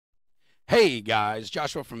Hey guys,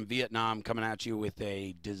 Joshua from Vietnam coming at you with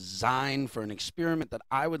a design for an experiment that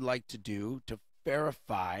I would like to do to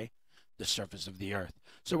verify the surface of the Earth.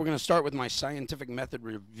 So we're going to start with my scientific method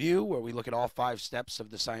review where we look at all 5 steps of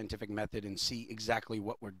the scientific method and see exactly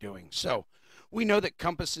what we're doing. So we know that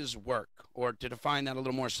compasses work, or to define that a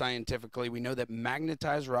little more scientifically, we know that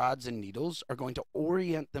magnetized rods and needles are going to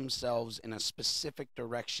orient themselves in a specific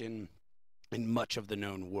direction in much of the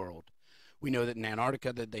known world. We know that in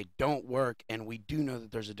Antarctica that they don't work, and we do know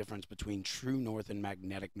that there's a difference between true north and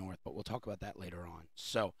magnetic north, but we'll talk about that later on.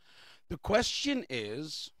 So the question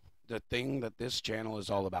is the thing that this channel is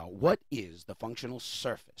all about. What is the functional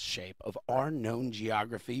surface shape of our known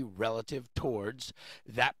geography relative towards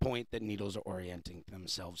that point that needles are orienting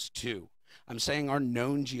themselves to? I'm saying our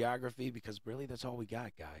known geography because really that's all we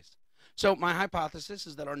got, guys. So my hypothesis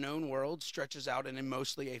is that our known world stretches out in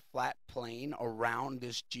mostly a flat plane around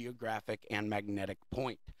this geographic and magnetic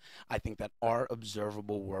point. I think that our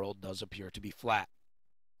observable world does appear to be flat.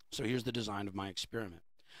 So here's the design of my experiment.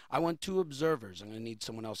 I want 2 observers. I'm going to need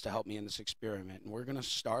someone else to help me in this experiment. And we're going to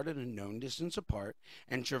start at a known distance apart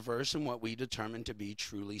and traverse in what we determine to be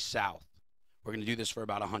truly south. We're going to do this for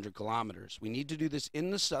about 100 kilometers. We need to do this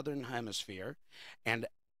in the southern hemisphere, and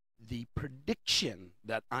the prediction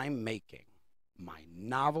that I'm making, my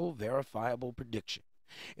novel verifiable prediction,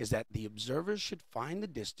 is that the observers should find the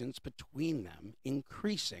distance between them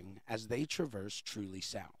increasing as they traverse truly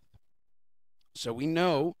south. So we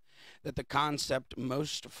know that the concept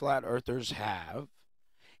most flat earthers have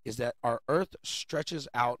is that our Earth stretches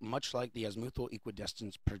out much like the azimuthal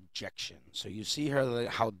equidistance projection. So you see here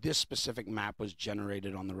how this specific map was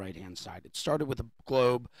generated on the right-hand side. It started with a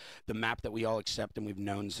globe, the map that we all accept and we've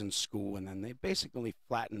known since school, and then they basically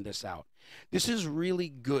flattened this out. This is really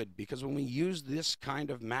good because when we use this kind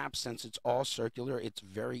of map, since it's all circular, it's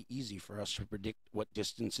very easy for us to predict what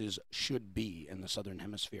distances should be in the southern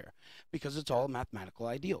hemisphere because it's all mathematical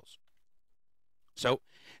ideals. So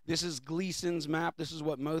this is Gleason's map. This is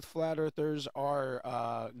what most flat earthers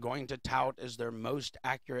are going to tout as their most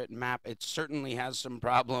accurate map. It certainly has some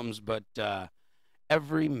problems, but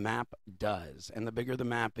every map does. And the bigger the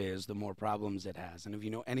map is, the more problems it has. And if you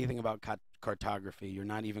know anything about cartography, you're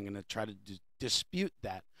not even going to try to dispute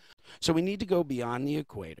that. So we need to go beyond the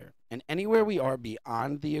equator. And anywhere we are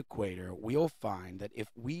beyond the equator, we'll find that if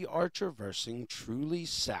we are traversing truly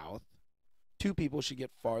south, 2 people should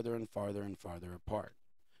get farther and farther and farther apart.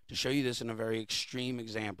 To show you this in a very extreme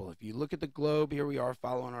example, if you look at the globe, here we are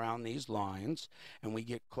following around these lines, and we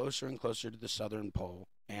get closer and closer to the southern pole,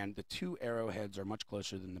 and the 2 arrowheads are much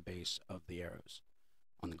closer than the base of the arrows.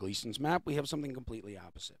 On the Gleason's map, we have something completely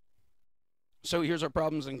opposite. So here's our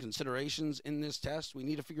problems and considerations in this test. We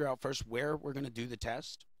need to figure out first where we're going to do the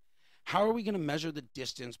test. How are we going to measure the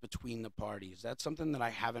distance between the parties? That's something that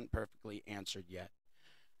I haven't perfectly answered yet.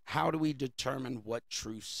 How do we determine what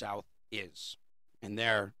true south is? And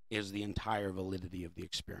there is the entire validity of the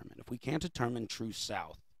experiment. If we can't determine true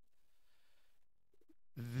south,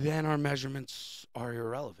 then our measurements are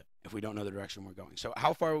irrelevant if we don't know the direction we're going. So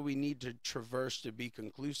how far will we need to traverse to be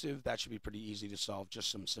conclusive? That should be pretty easy to solve,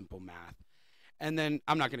 just some simple math. And then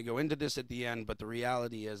I'm not going to go into this at the end, but the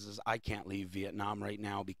reality is I can't leave Vietnam right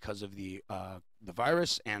now because of the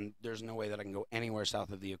virus, and there's no way that I can go anywhere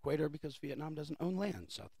south of the equator because Vietnam doesn't own land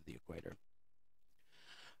south of the equator.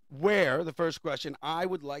 The first question, I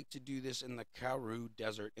would like to do this in the Karoo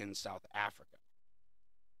Desert in South Africa.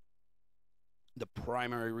 The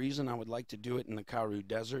primary reason I would like to do it in the Karoo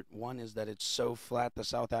Desert, one is that it's so flat, the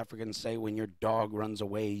South Africans say when your dog runs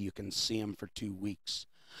away, you can see him for 2 weeks.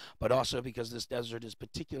 But also because this desert is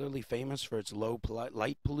particularly famous for its low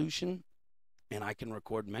light pollution, and I can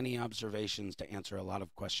record many observations to answer a lot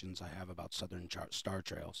of questions I have about southern star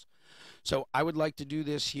trails. So I would like to do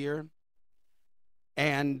this here,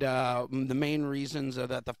 and the main reasons are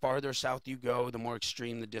that the farther south you go, the more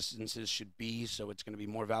extreme the distances should be, so it's going to be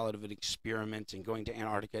more valid of an experiment, and going to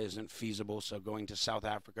Antarctica isn't feasible, so going to South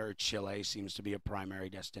Africa or Chile seems to be a primary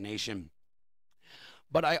destination.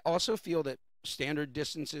 But I also feel that standard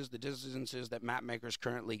distances, the distances that map makers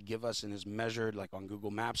currently give us and is measured like on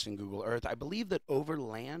Google Maps and Google Earth, I believe that over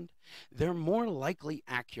land, they're more likely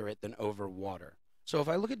accurate than over water. So if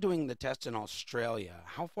I look at doing the test in Australia,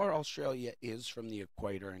 how far Australia is from the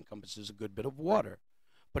equator encompasses a good bit of water,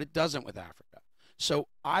 but it doesn't with Africa. So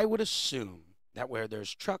I would assume that where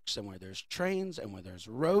there's trucks and where there's trains and where there's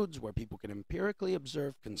roads where people can empirically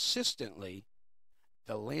observe consistently,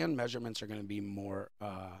 the land measurements are going to be more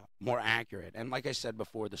accurate. And like I said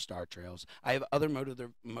before, the star trails. I have other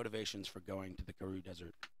motivations for going to the Karoo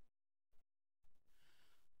Desert.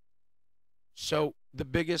 So the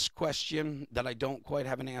biggest question that I don't quite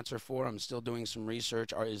have an answer for, I'm still doing some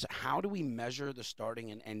research, is how do we measure the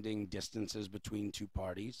starting and ending distances between two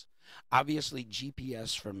parties? Obviously,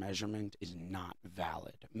 GPS for measurement is not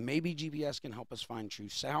valid. Maybe GPS can help us find true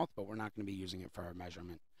south, but we're not going to be using it for our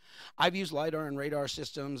measurement. I've used LiDAR and radar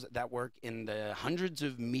systems that work in the hundreds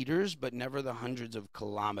of meters, but never the hundreds of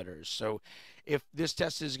kilometers. So if this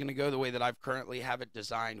test is going to go the way that I've currently have it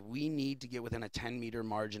designed, we need to get within a 10-meter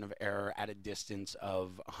margin of error at a distance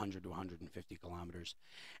of 100 to 150 kilometers.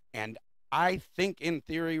 And I think in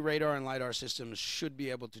theory, radar and LiDAR systems should be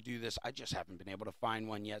able to do this. I just haven't been able to find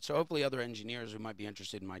one yet. So hopefully other engineers who might be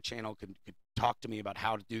interested in my channel could talk to me about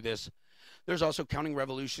how to do this. There's also counting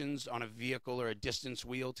revolutions on a vehicle or a distance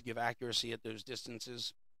wheel to give accuracy at those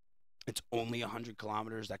distances. It's only 100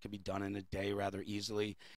 kilometers. That could be done in a day rather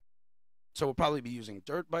easily. So we'll probably be using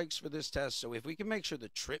dirt bikes for this test. So if we can make sure the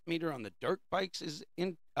trip meter on the dirt bikes is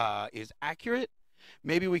accurate,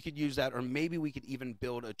 maybe we could use that, or maybe we could even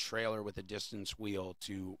build a trailer with a distance wheel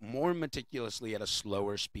to more meticulously at a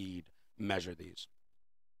slower speed measure these.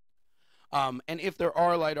 And if there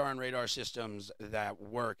are LiDAR and radar systems that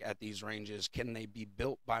work at these ranges, can they be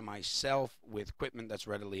built by myself with equipment that's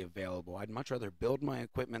readily available? I'd much rather build my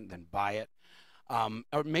equipment than buy it.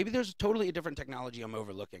 Or maybe there's totally a different technology I'm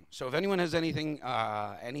overlooking. So if anyone has anything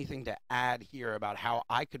to add here about how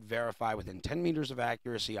I could verify within 10 meters of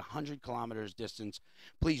accuracy, 100 kilometers distance,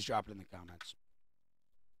 please drop it in the comments.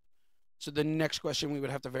 So the next question we would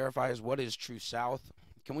have to verify is, what is true south?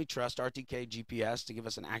 Can we trust RTK GPS to give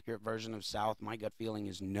us an accurate version of south? My gut feeling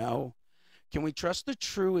is no. Can we trust the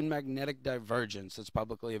true and magnetic divergence that's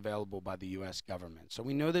publicly available by the U.S. government? So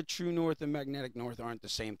we know that true north and magnetic north aren't the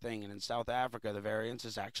same thing, and in South Africa, the variance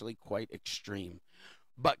is actually quite extreme.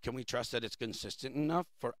 But can we trust that it's consistent enough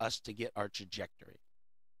for us to get our trajectory?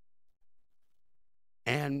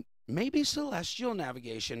 And maybe celestial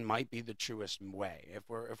navigation might be the truest way. If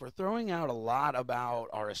we're throwing out a lot about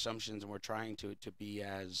our assumptions and we're trying to be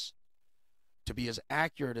as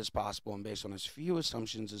accurate as possible and based on as few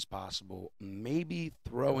assumptions as possible, maybe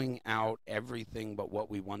throwing out everything but what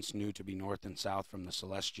we once knew to be north and south from the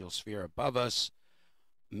celestial sphere above us,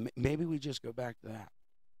 maybe we just go back to that.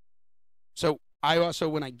 So I also,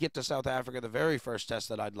 when I get to South Africa, the very first test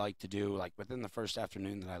that I'd like to do, like within the first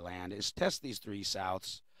afternoon that I land, is test these three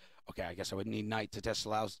souths. Okay, I guess I would need night to test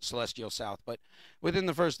celestial south, but within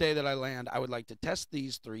the first day that I land, I would like to test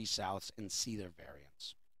these three souths and see their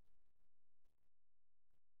variance.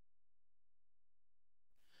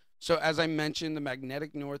 So as I mentioned, the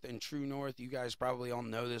magnetic north and true north, you guys probably all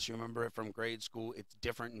know this. You remember it from grade school. It's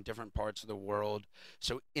different in different parts of the world.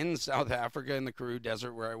 So in South Africa, in the Karoo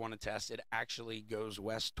Desert where I want to test, it actually goes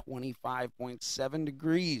west 25.7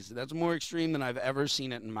 degrees. That's more extreme than I've ever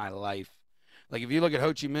seen it in my life. Like if you look at Ho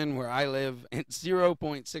Chi Minh where I live, it's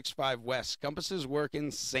 0.65 west. Compasses work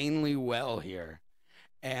insanely well here.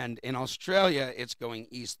 And in Australia, it's going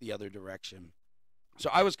east the other direction. So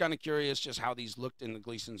I was kind of curious just how these looked in the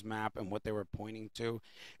Gleason's map and what they were pointing to.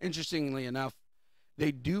 Interestingly enough,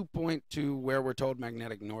 they do point to where we're told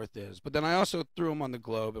magnetic north is. But then I also threw them on the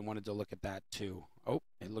globe and wanted to look at that too. Oh,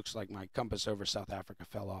 it looks like my compass over South Africa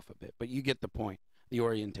fell off a bit. But you get the point. The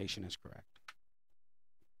orientation is correct.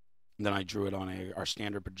 And then I drew it on our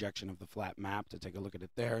standard projection of the flat map to take a look at it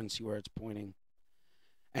there and see where it's pointing.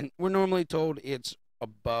 And we're normally told it's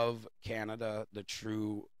above Canada, the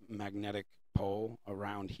true magnetic pole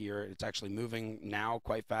around here. It's actually moving now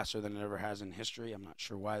quite faster than it ever has in history. I'm not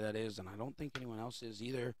sure why that is, and I don't think anyone else is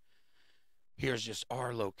either. Here's just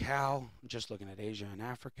our locale, just looking at Asia and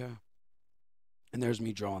Africa. And there's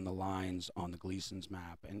me drawing the lines on the Gleason's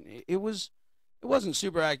map. And it wasn't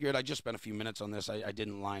super accurate. I just spent a few minutes on this. I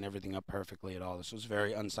didn't line everything up perfectly at all. This was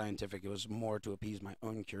very unscientific. It was more to appease my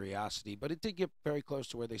own curiosity, but it did get very close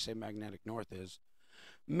to where they say magnetic north is.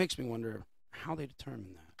 Makes me wonder how they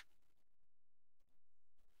determine that.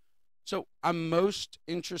 So I'm most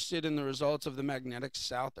interested in the results of the magnetic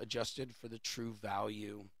south adjusted for the true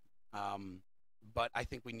value, but I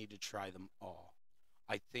think we need to try them all.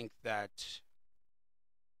 I think that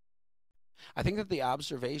the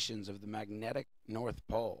observations of the magnetic North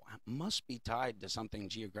Pole must be tied to something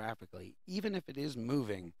geographically, even if it is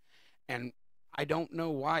moving. And I don't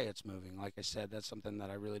know why it's moving. Like I said, that's something that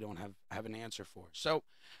I really don't have an answer for. So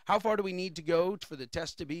how far do we need to go for the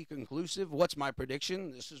test to be conclusive? What's my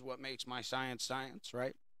prediction? This is what makes my science science,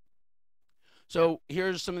 right? So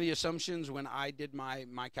here's some of the assumptions when I did my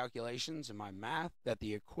calculations and my math, that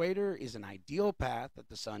the equator is an ideal path that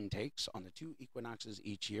the sun takes on the 2 equinoxes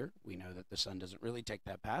each year. We know that the sun doesn't really take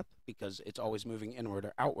that path because it's always moving inward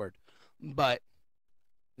or outward. But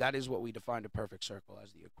that is what we defined a perfect circle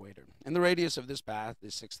as, the equator. And the radius of this path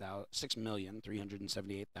is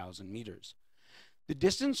 6,378,000 meters. The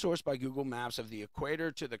distance sourced by Google Maps of the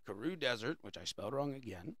equator to the Karoo Desert, which I spelled wrong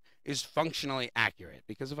again, is functionally accurate,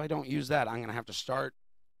 because if I don't use that, I'm going to have to start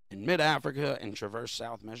in mid-Africa and traverse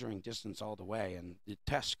south, measuring distance all the way, and the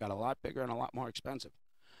tests got a lot bigger and a lot more expensive.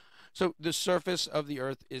 So the surface of the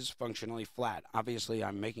Earth is functionally flat. Obviously,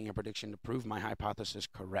 I'm making a prediction to prove my hypothesis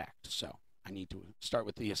correct, so I need to start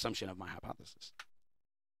with the assumption of my hypothesis.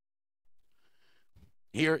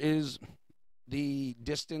 Here is the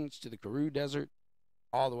distance to the Karoo Desert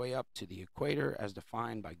all the way up to the equator as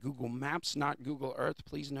defined by Google Maps, not Google Earth.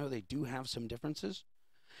 Please know they do have some differences.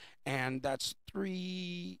 And that's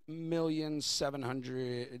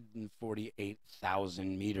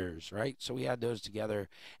 3,748,000 meters, right? So we add those together,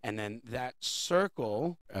 and then that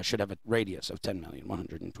circle should have a radius of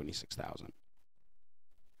 10,126,000.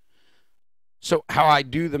 So how I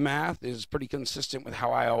do the math is pretty consistent with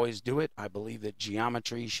how I always do it. I believe that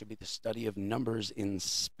geometry should be the study of numbers in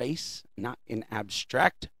space, not in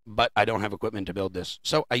abstract, but I don't have equipment to build this,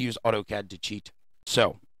 so I use AutoCAD to cheat.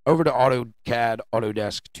 So over to AutoCAD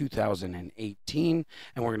Autodesk 2018,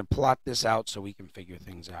 and we're going to plot this out so we can figure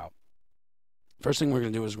things out. First thing we're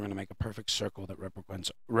going to do is we're going to make a perfect circle that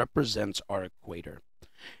represents our equator.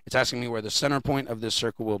 It's asking me where the center point of this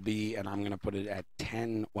circle will be, and I'm going to put it at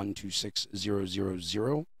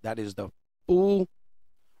 10,126,000. That is the full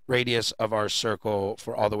radius of our circle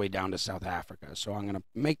for all the way down to South Africa. So I'm going to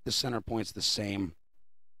make the center points the same,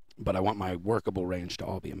 but I want my workable range to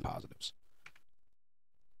all be in positives.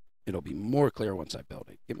 It'll be more clear once I build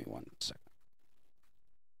it. Give me 1 second.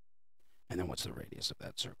 And then what's the radius of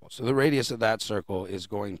that circle? So the radius of that circle is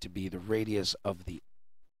going to be the radius of the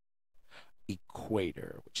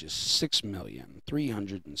equator, which is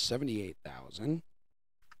 6,378,000.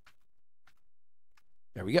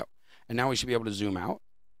 There we go. And now we should be able to zoom out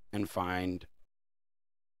and find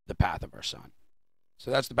the path of our sun.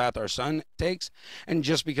 So that's the path our sun takes. And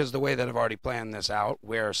just because the way that I've already planned this out,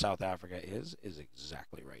 where South Africa is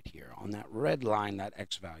exactly right here on that red line, that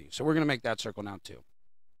X value. So we're going to make that circle now too.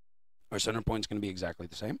 Our center point is going to be exactly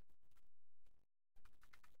the same.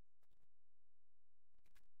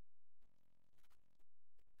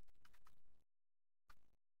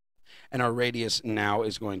 And our radius now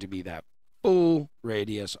is going to be that full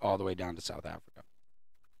radius all the way down to South Africa.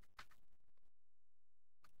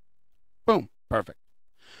 Boom, perfect.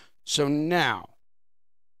 So now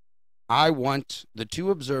I want the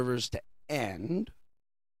two observers to end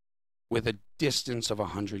with a distance of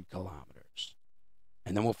 100 kilometers.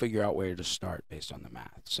 And then we'll figure out where to start based on the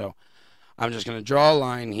math. So I'm just going to draw a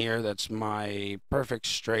line here. That's my perfect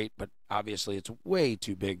straight, but obviously it's way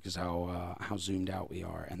too big because how zoomed out we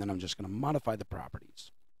are. And then I'm just going to modify the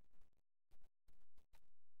properties.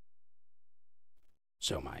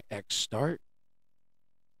 So my X start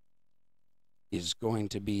is going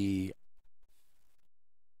to be,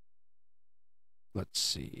 let's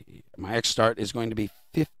see, my X start is going to be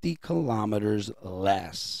 50 kilometers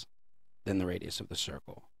less than the radius of the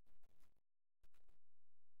circle.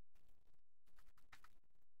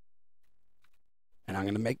 And I'm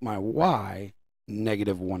going to make my Y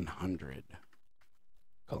negative 100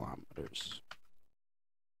 kilometers.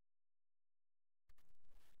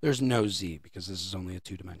 There's no Z because this is only a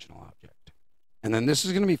two-dimensional object. And then this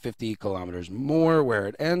is going to be 50 kilometers more where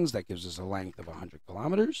it ends. That gives us a length of 100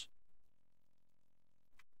 kilometers.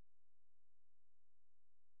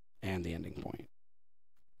 And the ending point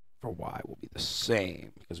for Y will be the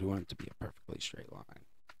same because we want it to be a perfectly straight line.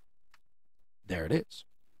 There it is.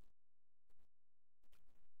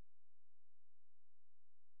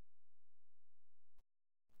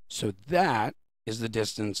 So that is the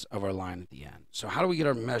distance of our line at the end. So how do we get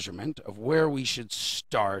our measurement of where we should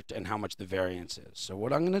start and how much the variance is? So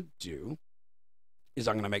what I'm going to do is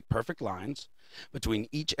I'm going to make perfect lines between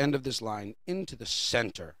each end of this line into the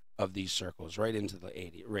center of these circles, right into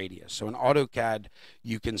the radius. So in AutoCAD,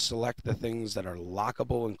 you can select the things that are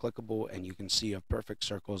lockable and clickable, and you can see of perfect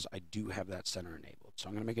circles, I do have that center enabled. So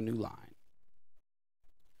I'm going to make a new line.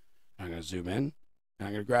 I'm going to zoom in, and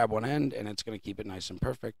I'm going to grab one end, and it's going to keep it nice and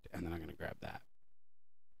perfect, and then I'm going to grab that.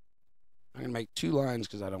 I'm going to make two lines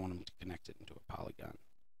because I don't want them to connect it into a polygon.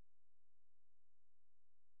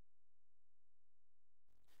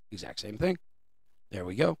 Exact same thing. There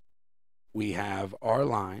we go. We have our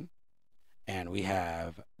line, and we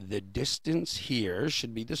have the distance here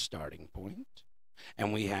should be the starting point,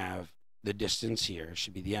 and we have the distance here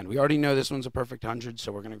should be the end. We already know this one's a perfect 100,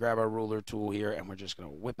 so we're going to grab our ruler tool here, and we're just going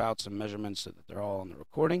to whip out some measurements so that they're all on the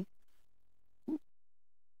recording.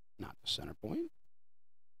 Not the center point.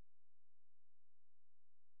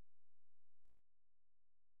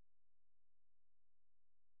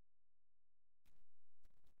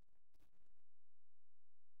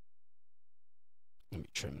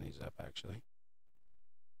 trim these up, actually.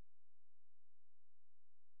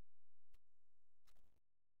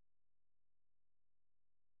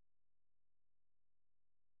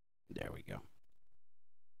 There we go.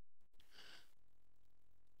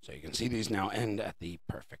 So you can see these now end at the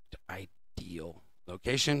perfect ideal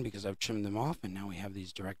location because I've trimmed them off, and now we have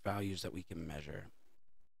these direct values that we can measure.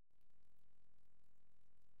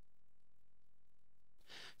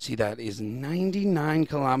 See, that is 99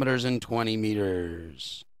 kilometers and 20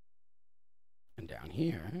 meters. And down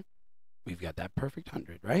here, we've got that perfect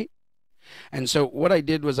 100, right? And so what I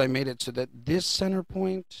did was I made it so that this center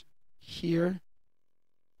point here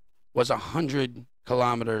was 100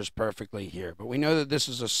 kilometers perfectly here. But we know that this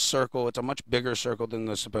is a circle. It's a much bigger circle than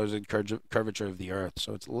the supposed curvature of the Earth,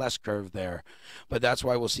 so it's less curved there. But that's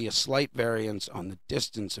why we'll see a slight variance on the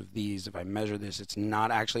distance of these. If I measure this, it's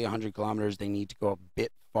not actually 100 kilometers. They need to go a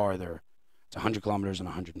bit farther. It's 100 kilometers and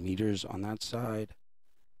 100 meters on that side.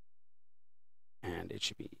 And it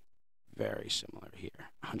should be very similar here,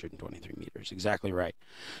 123 meters, exactly right.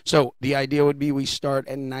 So the idea would be we start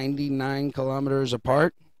at 99 kilometers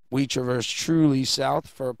apart. We traverse truly south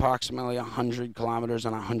for approximately 100 kilometers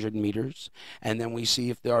and 100 meters, and then we see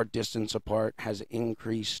if our distance apart has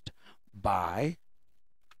increased by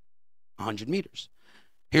 100 meters.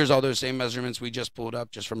 Here's all those same measurements we just pulled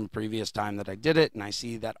up just from a previous time that I did it, and I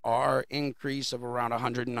see that our increase of around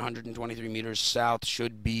 100 and 123 meters south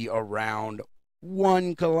should be around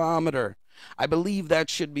 1 kilometer. I believe that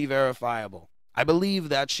should be verifiable. I believe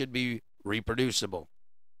that should be reproducible,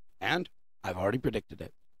 and I've already predicted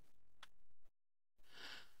it.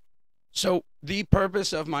 So the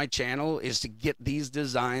purpose of my channel is to get these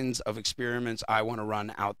designs of experiments I want to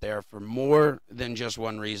run out there for more than just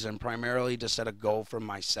one reason, primarily to set a goal for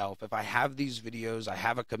myself. If I have these videos, I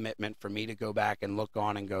have a commitment for me to go back and look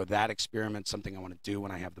on and go, that experiment's something I want to do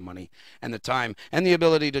when I have the money and the time and the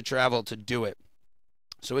ability to travel to do it.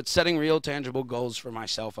 So it's setting real tangible goals for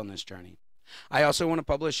myself on this journey. I also want to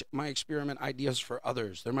publish my experiment ideas for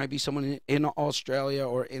others. There might be someone in Australia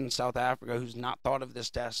or in South Africa who's not thought of this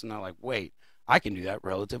test, and they're like, wait, I can do that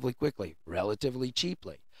relatively quickly, relatively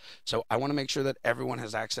cheaply. So I want to make sure that everyone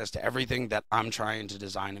has access to everything that I'm trying to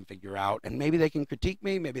design and figure out, and maybe they can critique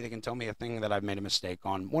me, maybe they can tell me a thing that I've made a mistake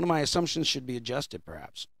on. One of my assumptions should be adjusted,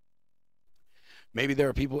 perhaps. Maybe there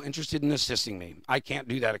are people interested in assisting me. I can't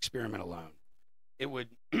do that experiment alone. It would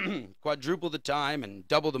quadruple the time and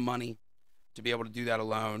double the money to be able to do that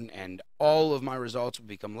alone, and all of my results will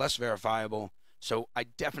become less verifiable. So I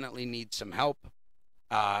definitely need some help.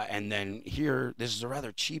 And then here, this is a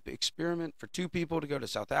rather cheap experiment for 2 people to go to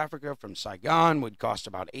South Africa from Saigon. Would cost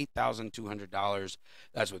about $8,200.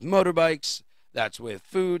 That's with motorbikes, that's with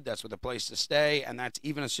food, that's with a place to stay, and that's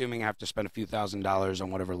even assuming I have to spend a few $1,000s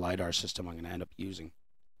on whatever LiDAR system I'm going to end up using.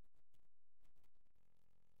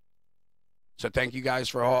 So thank you guys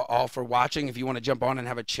for all for watching. If you want to jump on and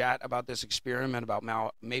have a chat about this experiment, about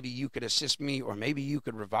maybe you could assist me or maybe you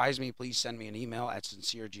could revise me, please send me an email at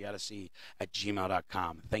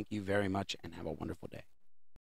sinceregeodesy@gmail.com. Thank you very much and have a wonderful day.